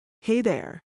Hey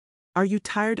there! Are you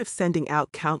tired of sending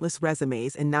out countless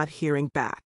resumes and not hearing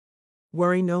back?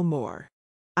 Worry no more.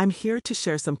 I'm here to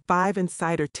share some 5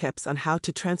 insider tips on how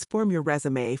to transform your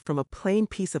resume from a plain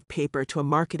piece of paper to a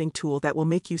marketing tool that will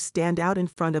make you stand out in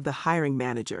front of the hiring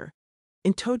manager.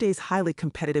 In today's highly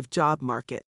competitive job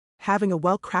market, having a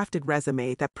well-crafted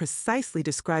resume that precisely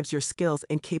describes your skills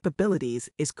and capabilities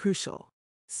is crucial.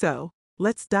 So,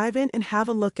 let's dive in and have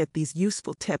a look at these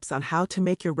useful tips on how to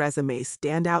make your resume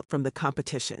stand out from the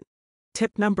competition.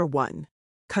 Tip number 1.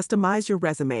 Customize your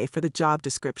resume for the job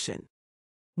description.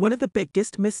 One of the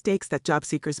biggest mistakes that job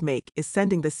seekers make is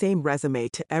sending the same resume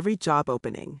to every job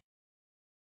opening.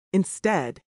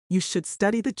 Instead, you should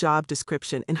study the job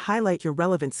description and highlight your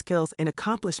relevant skills and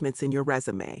accomplishments in your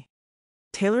resume.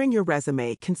 Tailoring your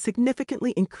resume can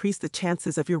significantly increase the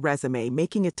chances of your resume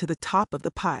making it to the top of the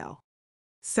pile.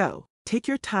 So, take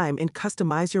your time and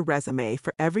customize your resume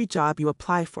for every job you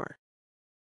apply for.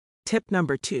 Tip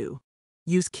number 2.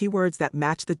 Use keywords that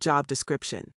match the job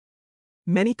description.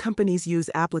 Many companies use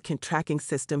applicant tracking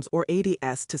systems or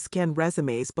ATS to scan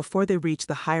resumes before they reach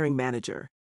the hiring manager.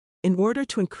 In order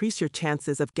to increase your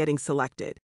chances of getting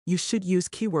selected, you should use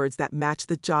keywords that match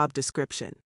the job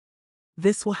description.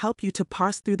 This will help you to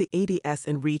parse through the ATS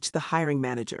and reach the hiring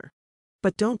manager.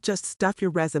 But don't just stuff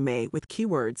your resume with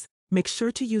keywords, make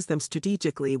sure to use them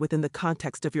strategically within the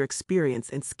context of your experience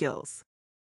and skills.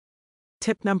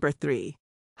 Tip number 3.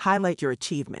 Highlight your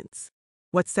achievements.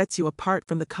 What sets you apart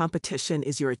from the competition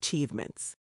is your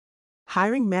achievements.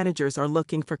 Hiring managers are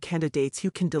looking for candidates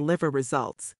who can deliver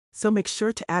results, so make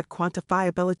sure to add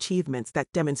quantifiable achievements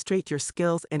that demonstrate your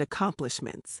skills and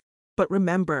accomplishments. But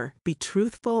remember, be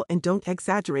truthful and don't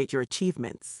exaggerate your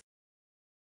achievements.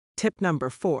 Tip number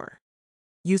 4.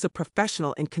 Use a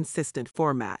professional and consistent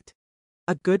format.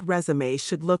 A good resume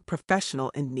should look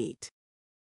professional and neat.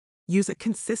 Use a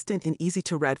consistent and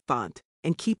easy-to-read font,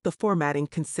 and keep the formatting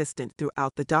consistent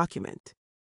throughout the document.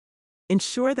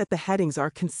 Ensure that the headings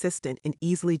are consistent and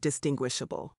easily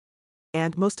distinguishable.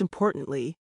 And most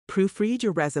importantly, proofread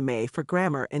your resume for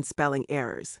grammar and spelling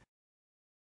errors.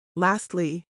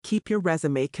 Lastly, keep your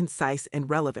resume concise and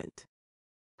relevant.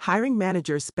 Hiring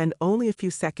managers spend only a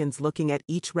few seconds looking at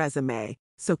each resume,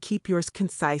 so keep yours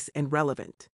concise and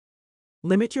relevant.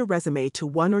 Limit your resume to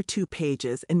 1 or 2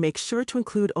 pages and make sure to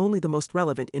include only the most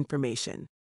relevant information.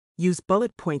 Use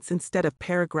bullet points instead of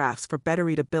paragraphs for better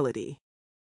readability.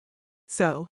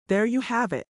 So, there you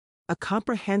have it, a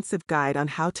comprehensive guide on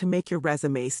how to make your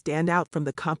resume stand out from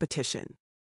the competition.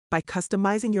 By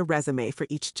customizing your resume for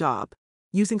each job,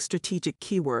 using strategic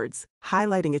keywords,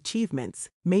 highlighting achievements,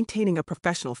 maintaining a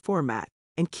professional format,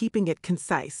 and keeping it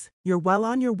concise, you're well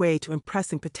on your way to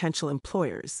impressing potential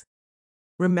employers.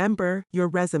 Remember, your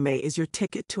resume is your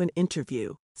ticket to an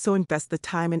interview, so invest the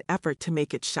time and effort to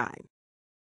make it shine.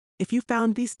 If you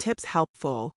found these tips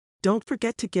helpful, don't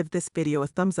forget to give this video a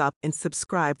thumbs up and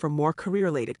subscribe for more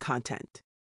career-related content.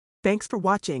 Thanks for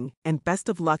watching, and best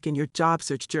of luck in your job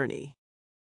search journey.